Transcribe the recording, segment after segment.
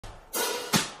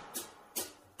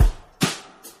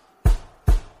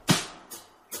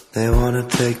They wanna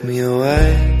take me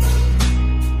away,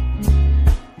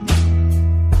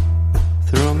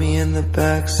 throw me in the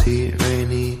backseat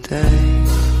rainy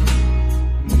days,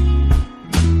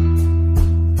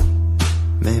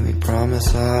 made me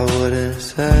promise I wouldn't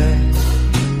say.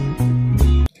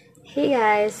 Hey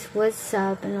guys, what's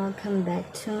up and welcome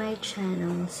back to my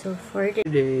channel. So for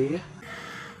today,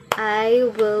 I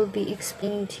will be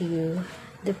explaining to you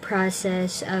the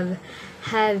process of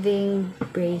having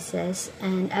braces,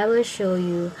 and I will show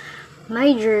you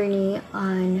my journey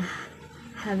on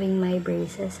having my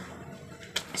braces.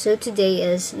 So today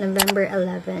is November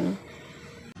 11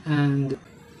 and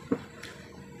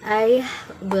I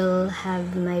will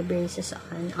have my braces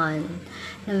on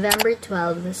November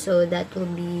 12, so that will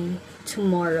be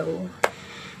tomorrow,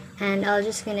 and I'll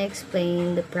just gonna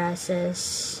explain the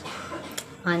process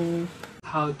on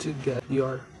how to get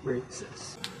your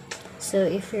braces. So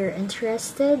if you're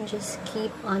interested, just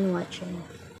keep on watching.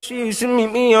 She used to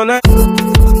meet me on that.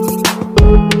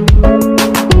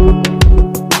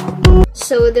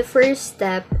 So the first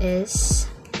step is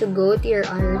to go to your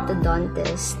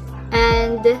orthodontist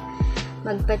and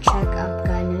magpa-check up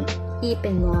ka ng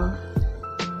ipin mo.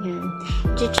 Yan.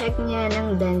 I-check niya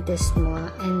ng dentist mo,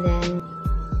 and then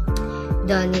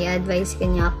doon i-advise ka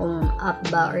niya kung up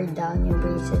ba or down yung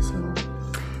braces mo.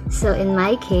 So in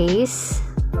my case,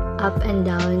 up and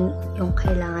down yung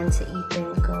kailangan sa ipin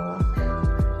ko.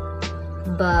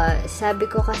 But sabi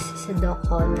ko kasi sa doc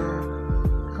ko na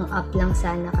ang up lang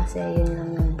sana kasi yun lang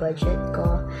yung budget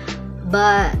ko.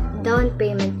 But down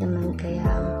payment naman, kaya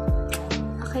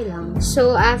okay lang.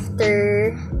 So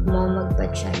after mo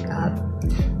magpa-check up,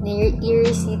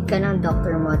 i-receive ka ng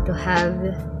doctor mo to have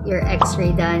your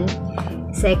x-ray done.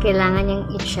 Kasi kailangan niyang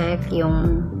i-check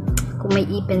yung kung may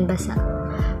ipin ba sa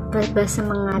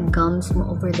mga gums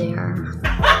mo over there.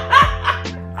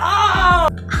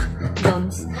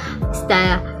 Gums.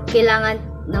 Basta, kailangan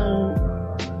ng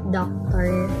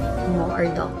doctor mo or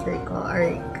doctor ko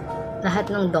or lahat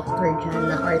ng doctor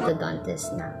dyan na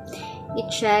orthodontist na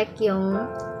i-check yung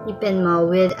ipin mo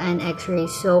with an x-ray.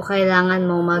 So, kailangan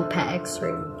mo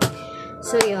magpa-x-ray.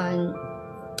 So, yun.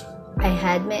 I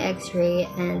had my x-ray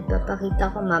and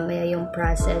papakita ko mamaya yung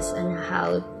process on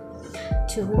how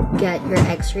to get your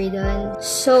x-ray done.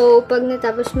 So, pag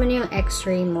natapos mo na yung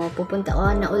x-ray mo, pupunta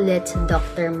ka na ulit sa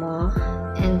doctor mo,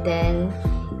 and then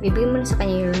bibigyan mo na sa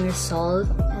kanya yung result,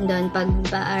 and then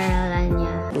pag-aaralan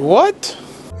niya. What?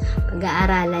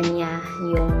 Pag-aaralan niya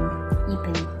yung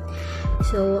ipin.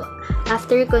 So,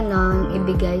 after ko nang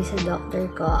ibigay sa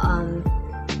doctor ko,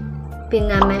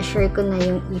 pina-measure ko na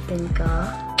yung ipin ko.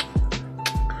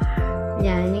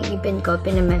 Yan, yung ipin ko,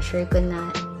 pina-measure ko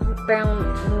na. Parang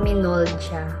minold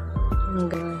siya. Yung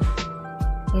gano'n.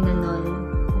 Ginanon.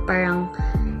 Parang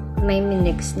may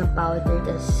minix na powder.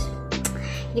 Tas,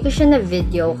 hindi ko siya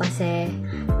na-video kasi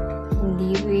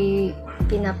hindi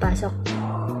pinapasok.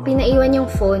 Pinaiwan yung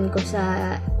phone ko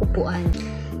sa upuan.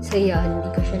 So, yun. Hindi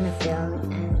ko siya na-film.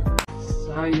 And,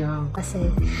 sayang. kasi,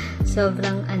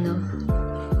 sobrang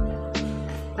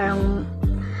parang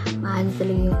maano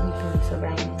talaga yung ipin.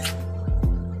 Sobrang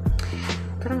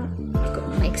parang hindi ko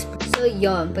ma-explain. So,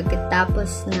 yun.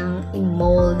 Pagkatapos ng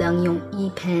i-mold ang yung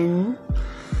ipin,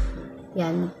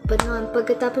 yan.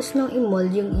 Pagkatapos ng i-mold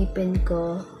yung ipin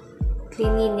ko,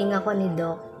 cleaning ako ni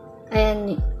Doc.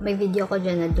 Ayan, may video ko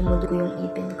dyan na dumudugo yung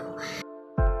ipin ko.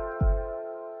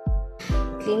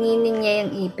 Cleaning niya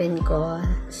yung ipin ko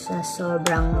sa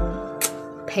sobrang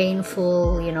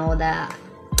painful, you know that.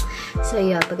 So,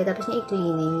 yun. Pagkatapos niya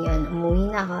i-cleaning, yan. Umuwi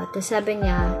na ako. Tapos sabi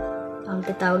niya,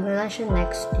 tatawag na lang siya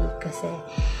next week kasi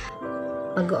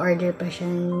mag-order pa siya.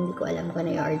 Hindi ko alam kung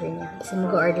ano yung order niya. Kasi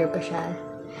mag-order pa siya.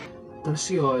 Tapos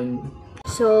yun.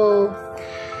 So,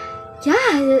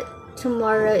 yeah,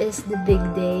 tomorrow is the big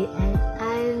day and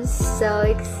I'm so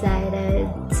excited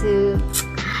to,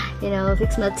 you know,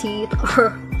 fix my teeth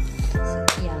or,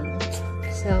 yeah.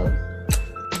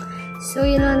 So,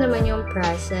 yun lang naman yung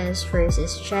process. First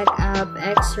is check up,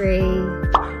 x-ray,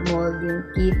 mold yung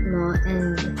teeth mo,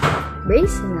 and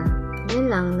brace na. Yun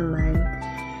lang naman.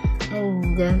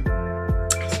 And,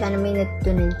 sana may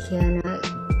natutunan kayo na,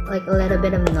 like, a little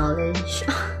bit of knowledge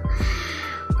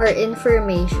or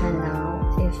information now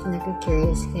if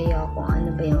nag-curious kayo kung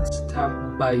ano ba yung step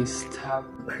by step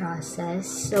process.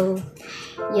 So,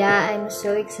 yeah, I'm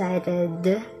so excited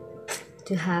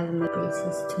to have my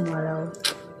braces tomorrow.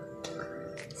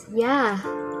 Yeah,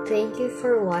 thank you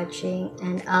for watching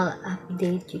and I'll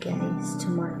update you guys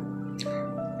tomorrow.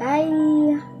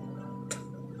 Bye!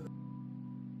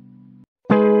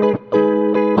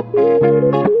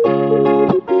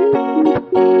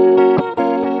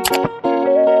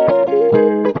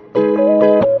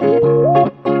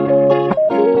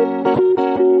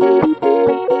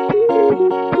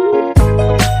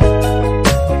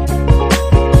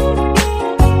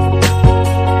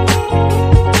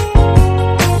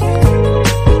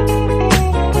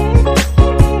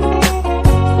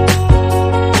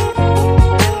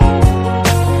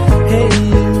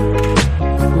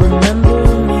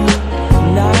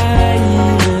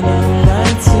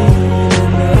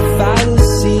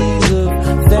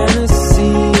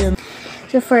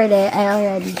 for that, I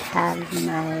already have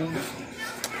my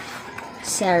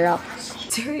Xerox.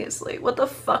 Seriously, what the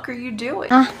fuck are you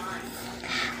doing? I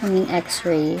mean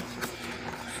X-ray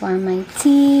for my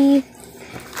teeth.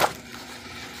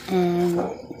 And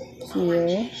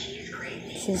here,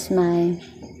 this is my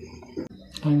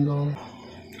Angle.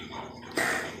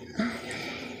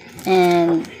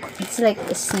 and it's like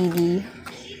a CD.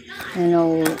 I don't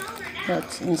know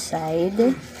what's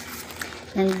inside.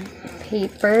 And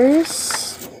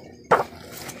papers.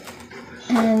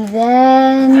 And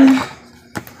then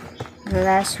the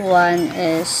last one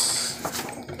is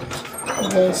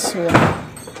this one.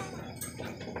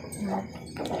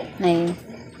 My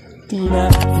teeth.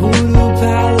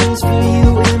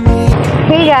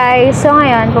 Hey guys! So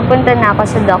ngayon, pupunta na ako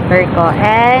sa doctor ko.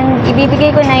 And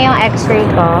ibibigay ko na yung x-ray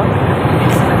ko.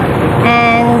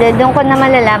 And doon ko na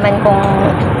malalaman kung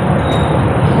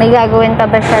may gagawin pa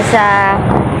ba siya sa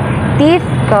teeth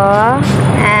ko.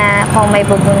 Kung may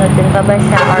bubunutin pa ba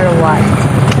siya or what.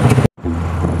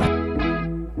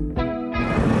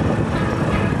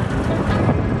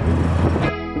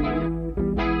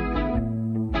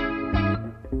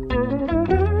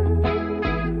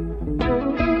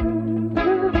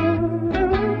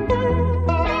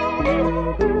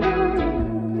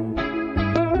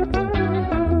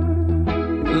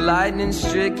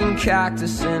 Lightning-stricken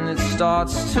cactus and it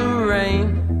starts to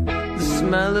rain. The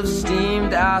smell of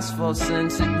steamed asphalt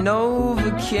scented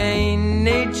Novocaine.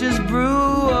 Nature's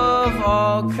brew of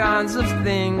all kinds of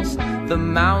things. The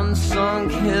mountain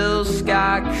sunk hills,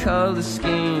 sky color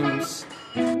schemes.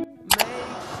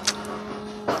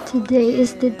 Today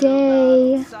is the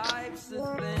day.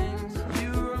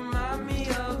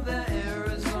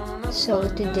 So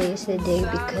today is the day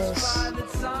because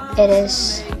it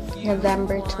is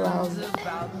November 12th.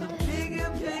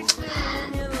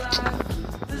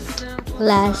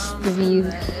 Last view.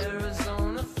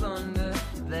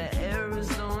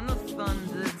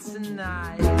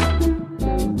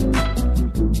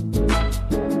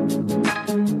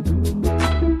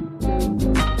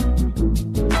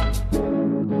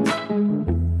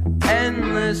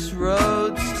 Endless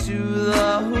roads to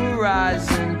the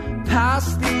horizon,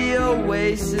 past the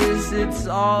oasis, it's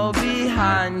all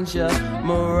behind you.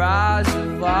 Mirage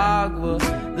of agua,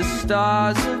 the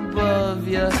stars above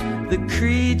you, the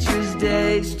creature's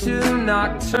days to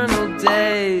nocturnal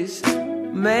days,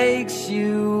 makes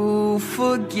you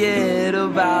forget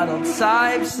about all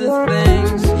types of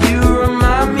things. You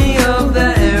remind me of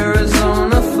the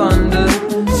Arizona thunder,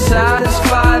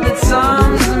 satisfy the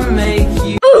times and make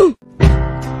you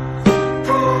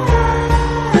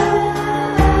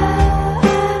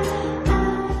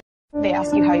They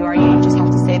ask you how you are, you just have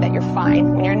to say that you're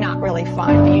fine when you're not really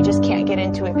fine, but you just can't get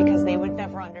into it because they would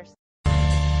never understand.